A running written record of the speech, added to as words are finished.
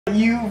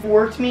You've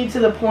worked me to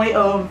the point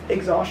of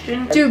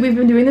exhaustion. Dude, we've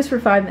been doing this for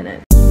 5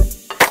 minutes.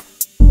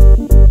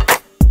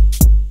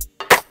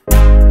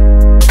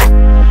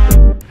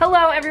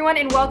 Hello everyone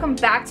and welcome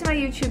back to my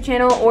YouTube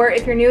channel, or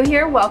if you're new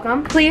here,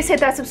 welcome. Please hit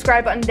that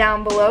subscribe button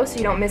down below so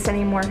you don't miss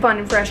any more fun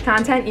and fresh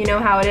content. You know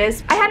how it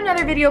is. I had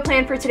another video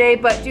planned for today,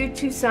 but due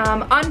to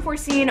some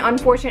unforeseen,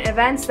 unfortunate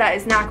events, that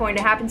is not going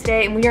to happen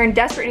today, and we are in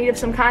desperate need of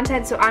some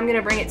content, so I'm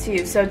gonna bring it to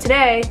you. So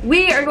today,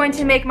 we are going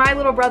to make my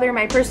little brother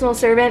my personal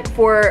servant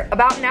for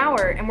about an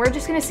hour, and we're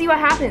just gonna see what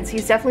happens.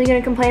 He's definitely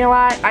gonna complain a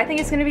lot. I think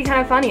it's gonna be kind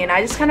of funny, and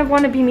I just kind of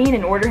want to be mean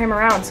and order him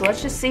around, so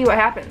let's just see what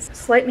happens.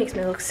 This light makes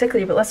me look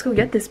sickly, but let's go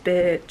get this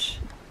bitch.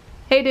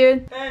 Hey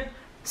dude. Hey.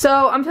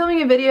 So I'm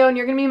filming a video and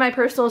you're gonna be my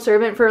personal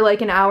servant for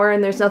like an hour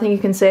and there's nothing you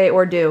can say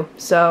or do.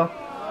 So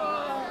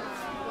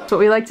that's what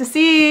we like to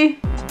see.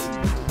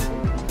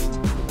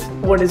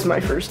 What is my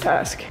first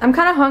task? I'm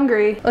kind of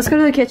hungry. Let's go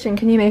to the kitchen.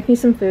 Can you make me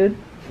some food?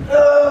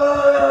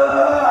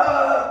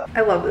 I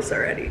love this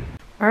already.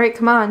 All right,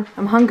 come on.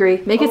 I'm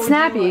hungry. Make it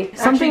snappy. Like?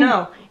 Something.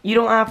 Actually, no. You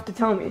don't have to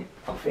tell me.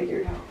 I'll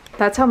figure it out.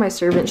 That's how my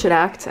servant should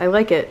act. I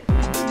like it.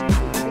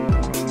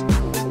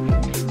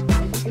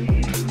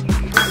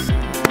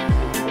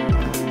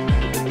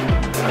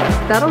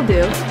 That'll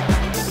do.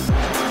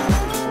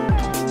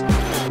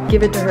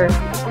 Give it to her.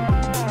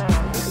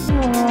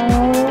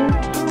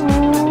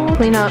 Aww.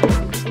 Clean up.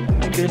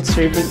 A good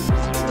servant.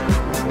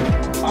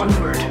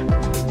 Onward.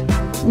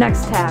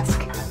 Next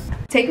task.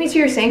 Take me to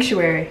your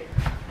sanctuary.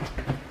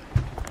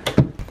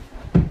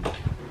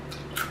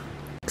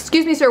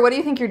 Excuse me, sir, what do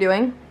you think you're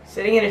doing?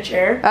 Sitting in a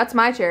chair? That's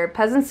my chair.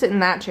 Peasants sit in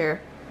that chair.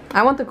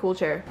 I want the cool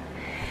chair.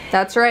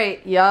 That's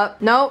right,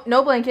 yup. No,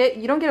 no blanket.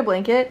 You don't get a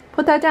blanket.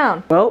 Put that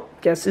down. Well,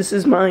 guess this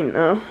is mine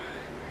now.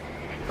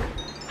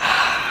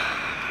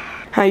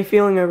 How you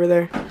feeling over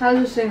there? How's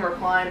this thing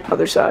recline?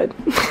 Other side.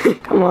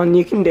 Come on,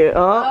 you can do it.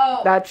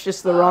 Oh, that's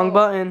just the wrong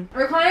button.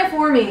 Recline it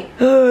for me.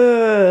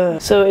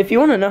 So if you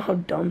want to know how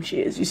dumb she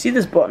is, you see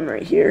this button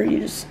right here? You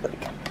just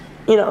like,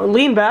 you know,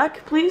 lean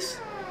back, please.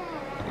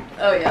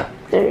 Oh yeah.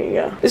 There you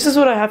go. This is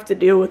what I have to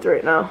deal with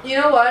right now. You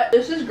know what?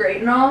 This is great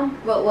and all,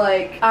 but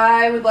like,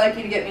 I would like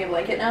you to get me a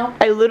blanket now.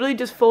 I literally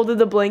just folded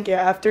the blanket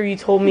after you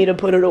told me to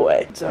put it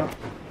away, so.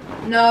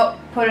 No,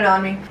 put it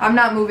on me. I'm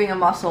not moving a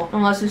muscle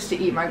unless it's to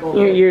eat my gold.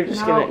 You're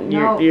just gonna,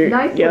 you're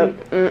nicely.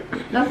 Yep.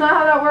 That's not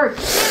how that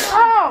works.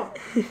 Oh!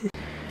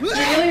 You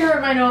really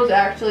hurt my nose,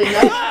 actually.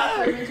 That's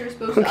how servants are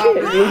supposed to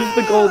operate. Move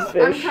the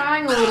goldfish. I'm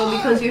crying a little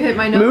because you hit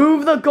my nose.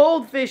 Move the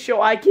goldfish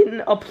so I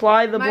can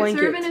apply the blanket. My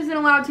servant isn't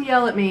allowed to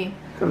yell at me.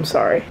 I'm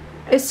sorry.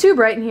 It's too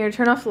bright in here.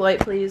 Turn off the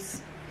light,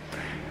 please.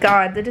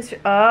 God,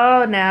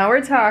 oh, now we're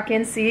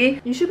talking.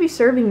 See? You should be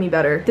serving me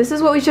better. This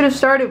is what we should have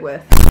started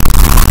with.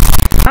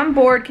 I'm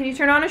bored. Can you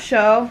turn on a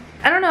show?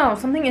 I don't know.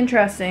 Something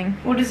interesting.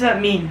 What does that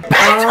mean?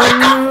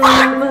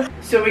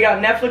 So we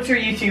got Netflix or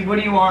YouTube. What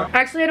do you want?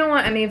 Actually, I don't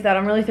want any of that.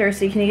 I'm really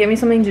thirsty. Can you get me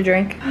something to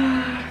drink?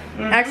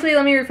 Actually,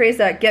 let me rephrase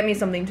that. Get me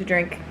something to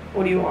drink.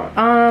 What do you want?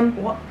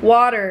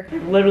 Water. I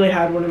literally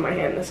had one in my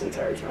hand this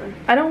entire time.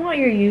 I don't want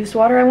your used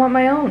water. I want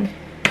my own.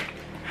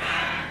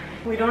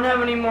 We don't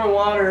have any more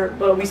water,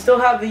 but we still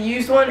have the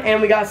used one, and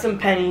we got some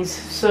pennies,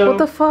 so... What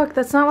the fuck?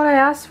 That's not what I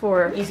asked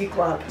for. Easy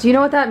clap. Do you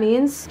know what that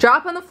means?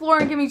 Drop on the floor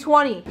and give me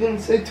 20. You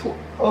didn't say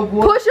of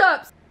what?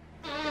 Push-ups!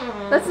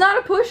 That's not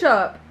a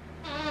push-up.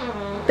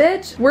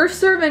 Bitch, worst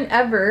servant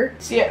ever.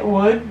 See, it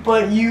would,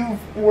 but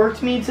you've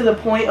worked me to the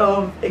point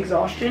of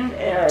exhaustion,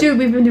 and... Dude,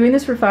 we've been doing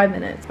this for 5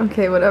 minutes.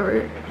 Okay,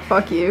 whatever.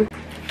 Fuck you.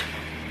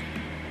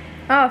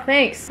 Oh,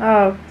 thanks.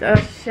 Oh,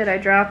 shit, I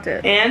dropped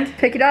it. And?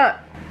 Pick it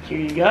up. Here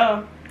you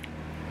go.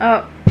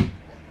 Oh.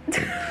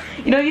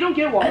 You know, you don't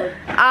get water.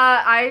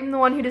 I'm the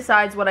one who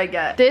decides what I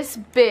get. This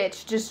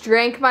bitch just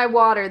drank my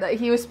water that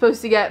he was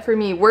supposed to get for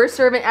me. Worst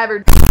servant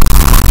ever.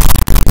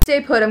 Stay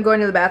put, I'm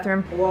going to the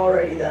bathroom. Well,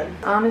 alrighty then.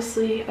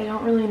 Honestly, I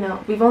don't really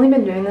know. We've only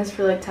been doing this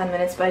for like 10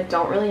 minutes, but I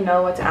don't really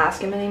know what to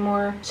ask him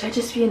anymore. Should I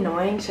just be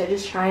annoying? Should I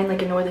just try and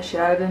like annoy the shit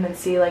out of him and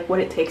see like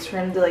what it takes for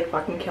him to like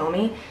fucking kill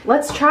me?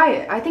 Let's try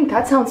it. I think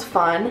that sounds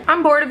fun.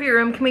 I'm bored of your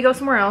room. Can we go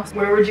somewhere else?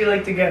 Where would you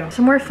like to go?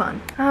 Somewhere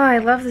fun. Oh, I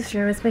love this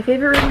room. It's my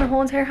favorite room in the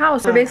whole entire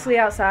house. We're basically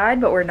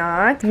outside, but we're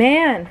not.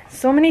 Man,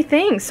 so many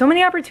things. So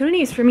many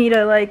opportunities for me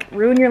to like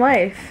ruin your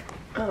life.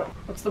 Oh,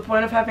 what's the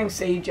point of having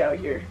Sage out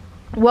here?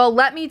 Well,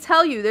 let me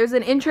tell you, there's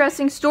an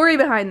interesting story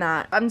behind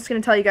that. I'm just gonna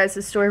tell you guys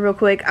this story real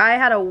quick. I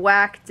had a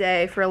whack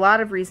day for a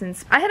lot of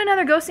reasons. I had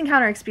another ghost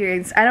encounter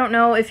experience. I don't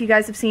know if you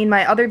guys have seen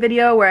my other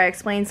video where I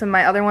explained some of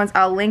my other ones.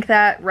 I'll link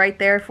that right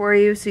there for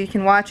you so you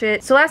can watch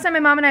it. So last time my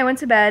mom and I went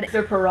to bed. Is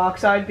there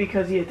peroxide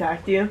because he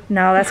attacked you?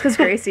 No, that's because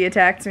Gracie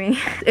attacked me.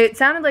 It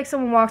sounded like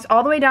someone walked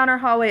all the way down our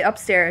hallway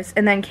upstairs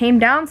and then came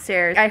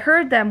downstairs. I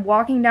heard them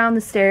walking down the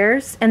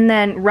stairs and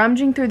then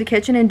rummaging through the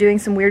kitchen and doing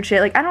some weird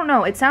shit. Like, I don't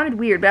know. It sounded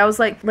weird, but I was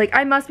like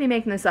I must be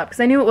making this up because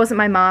I knew it wasn't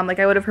my mom. Like,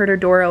 I would have heard her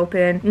door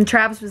open and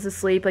Travis was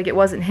asleep. Like, it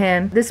wasn't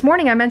him. This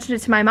morning I mentioned it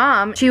to my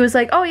mom. She was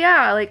like, oh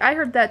yeah, like I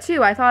heard that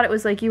too. I thought it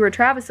was like you or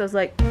Travis. I was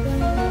like...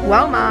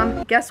 Well,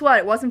 Mom, guess what?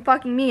 It wasn't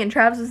fucking me and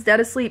Travis was dead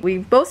asleep. We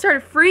both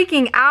started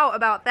freaking out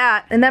about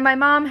that. And then my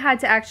mom had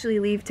to actually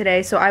leave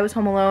today, so I was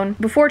home alone.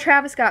 Before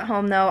Travis got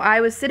home, though,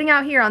 I was sitting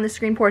out here on the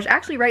screen porch,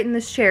 actually right in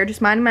this chair, just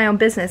minding my own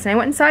business. And I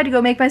went inside to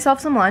go make myself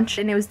some lunch,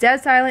 and it was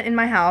dead silent in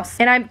my house.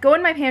 And I go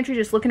in my pantry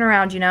just looking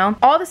around, you know?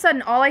 All of a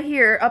sudden, all I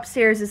hear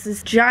upstairs is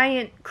this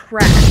giant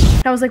crash.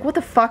 And I was like, what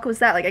the fuck was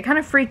that? Like, I kind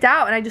of freaked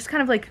out, and I just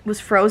kind of like was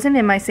frozen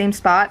in my same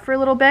spot for a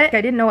little bit.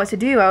 I didn't know what to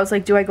do. I was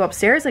like, do I go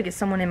upstairs? Like, is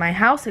someone in my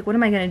house? Like, what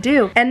am I gonna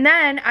do? And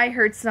then I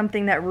heard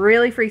something that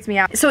really freaked me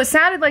out. So it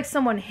sounded like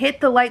someone hit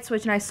the light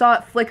switch and I saw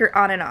it flicker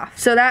on and off.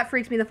 So that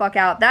freaked me the fuck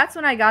out. That's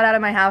when I got out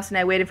of my house and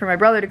I waited for my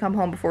brother to come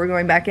home before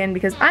going back in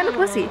because I'm a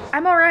pussy.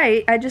 I'm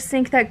alright. I just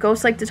think that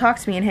ghosts like to talk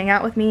to me and hang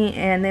out with me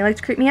and they like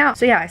to creep me out.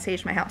 So yeah, I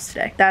saged my house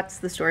today. That's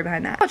the story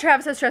behind that. Oh,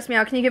 Travis has stressed me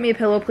out. Can you get me a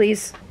pillow,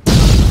 please?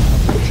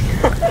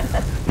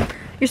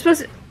 You're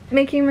supposed to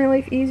making my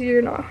life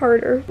easier, not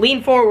harder.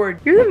 Lean forward.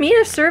 You're the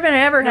meanest servant I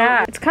ever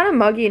had. It's kind of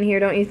muggy in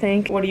here, don't you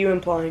think? What are you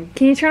implying?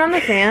 Can you turn on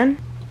the fan?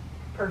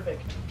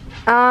 Perfect.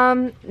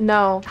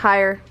 No.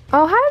 Higher.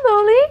 Oh, hi,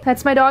 Loli.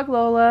 That's my dog,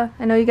 Lola.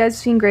 I know you guys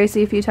have seen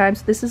Gracie a few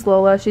times. This is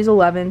Lola. She's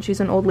 11. She's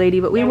an old lady,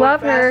 but we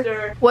love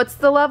her. What's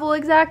the level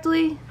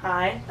exactly?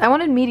 High. I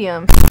wanted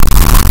medium.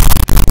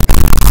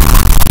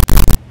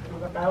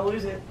 I'll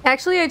lose it.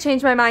 Actually, I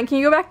changed my mind. Can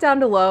you go back down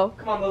to low?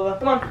 Come on, Lola.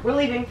 Come on. We're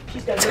leaving.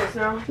 She's got this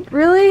now.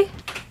 Really?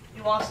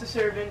 You lost a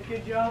servant.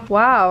 Good job.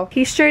 Wow.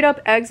 He straight up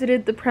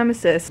exited the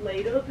premises.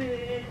 Later,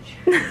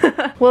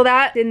 bitch. Well,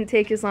 that didn't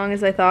take as long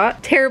as I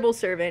thought. Terrible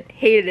servant.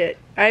 Hated it.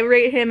 I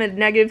rate him a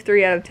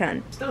 -3 out of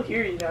 10. Still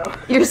hear you now.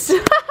 You're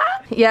still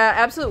yeah,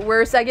 absolute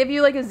worst. I give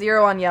you like a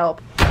 0 on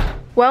Yelp.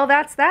 Well,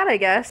 that's that, I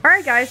guess.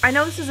 Alright guys, I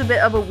know this is a bit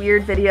of a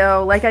weird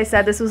video. Like I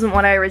said, this wasn't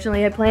what I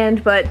originally had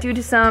planned, but due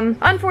to some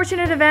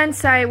unfortunate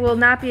events, I will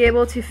not be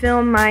able to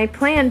film my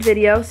planned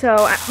video, so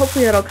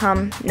hopefully that'll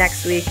come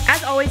next week.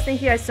 As always,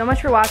 thank you guys so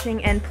much for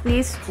watching, and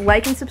please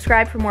like and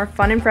subscribe for more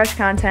fun and fresh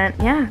content.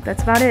 Yeah,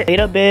 that's about it.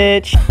 Later,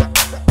 bitch.